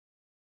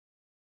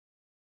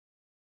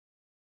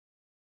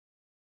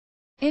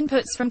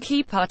Inputs from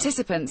key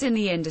participants in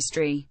the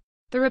industry.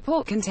 The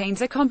report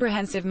contains a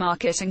comprehensive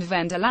market and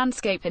vendor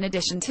landscape in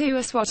addition to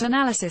a SWOT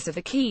analysis of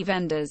the key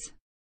vendors.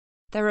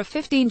 There are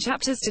 15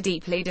 chapters to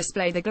deeply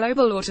display the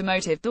global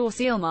automotive door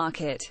seal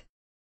market.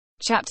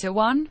 Chapter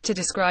 1, to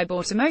describe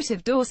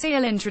automotive door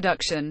seal.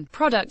 Introduction,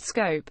 product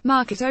scope,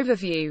 market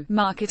overview,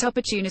 market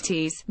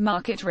opportunities,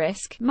 market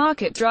risk,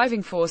 market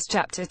driving force.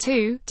 Chapter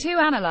 2, to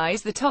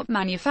analyze the top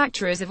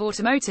manufacturers of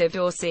automotive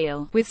door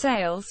seal, with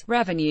sales,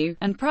 revenue,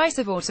 and price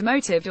of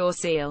automotive door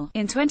seal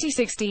in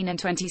 2016 and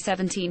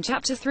 2017.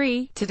 Chapter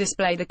 3, to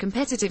display the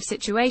competitive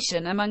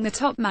situation among the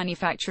top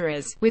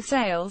manufacturers, with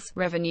sales,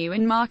 revenue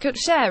and market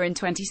share in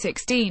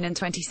 2016 and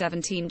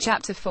 2017.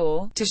 Chapter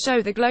 4, to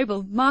show the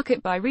global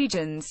market by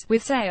regions,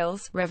 with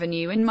sales,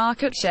 revenue and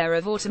market share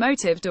of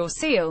automotive door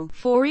seal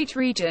for each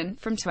region,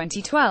 from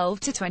 2012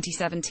 to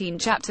 2017.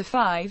 Chapter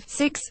 5,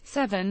 6,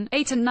 7,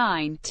 8 and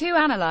 9, to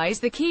analyze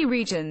the key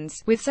regions,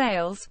 with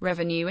sales,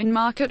 revenue and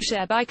market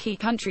share by key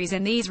countries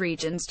in these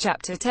regions.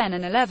 Chapter 10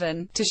 and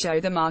 11, to show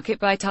the market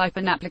by type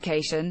and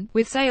application,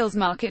 with sales,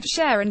 market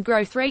share and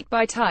growth rate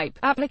by type,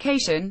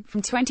 application,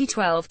 from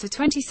 2012 to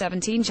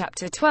 2017.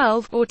 Chapter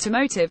 12,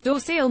 automotive door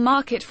seal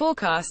market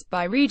forecast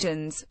by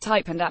regions,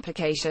 type and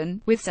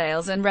application, with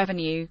sales and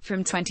revenue,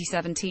 from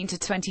 2017 to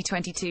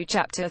 2022.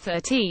 Chapter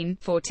 13,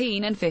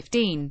 14 and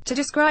 15, to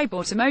describe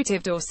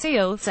automotive door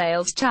seal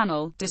sales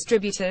channel,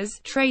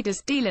 distributors,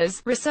 traders,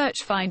 dealers,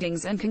 research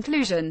findings and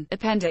conclusion,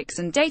 appendix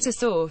and data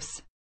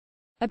source.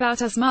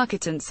 About Us.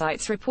 Market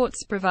Insights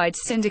reports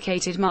provides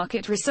syndicated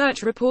market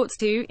research reports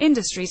to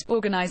industries,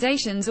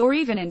 organizations or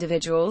even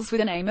individuals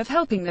with an aim of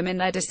helping them in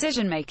their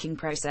decision-making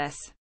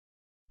process.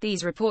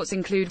 These reports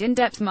include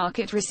in-depth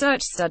market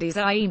research studies,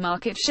 i.e.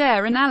 market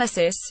share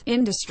analysis,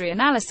 industry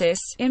analysis,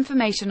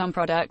 information on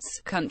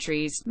products,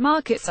 countries,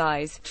 market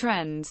size,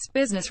 trends,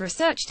 business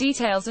research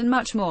details and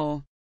much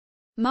more.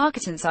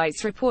 Market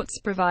Insights reports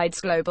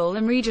provides global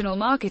and regional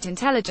market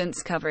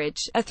intelligence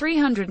coverage, a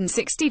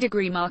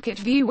 360-degree market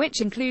view which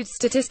includes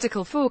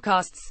statistical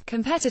forecasts,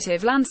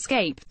 competitive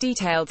landscape,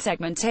 detailed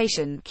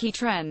segmentation, key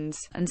trends,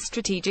 and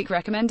strategic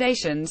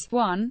recommendations.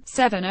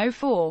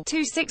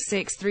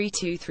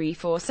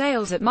 1-704-266-3234.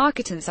 Sales at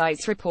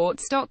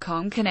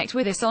marketinsightsreports.com. Connect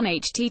with us on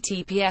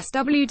https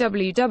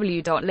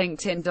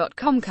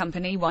www.linkedin.com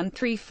company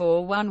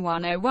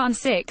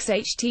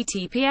 134111016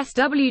 https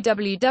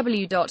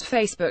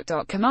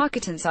www.facebook.com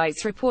Market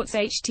Insights Reports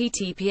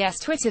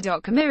https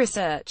twitter.com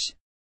research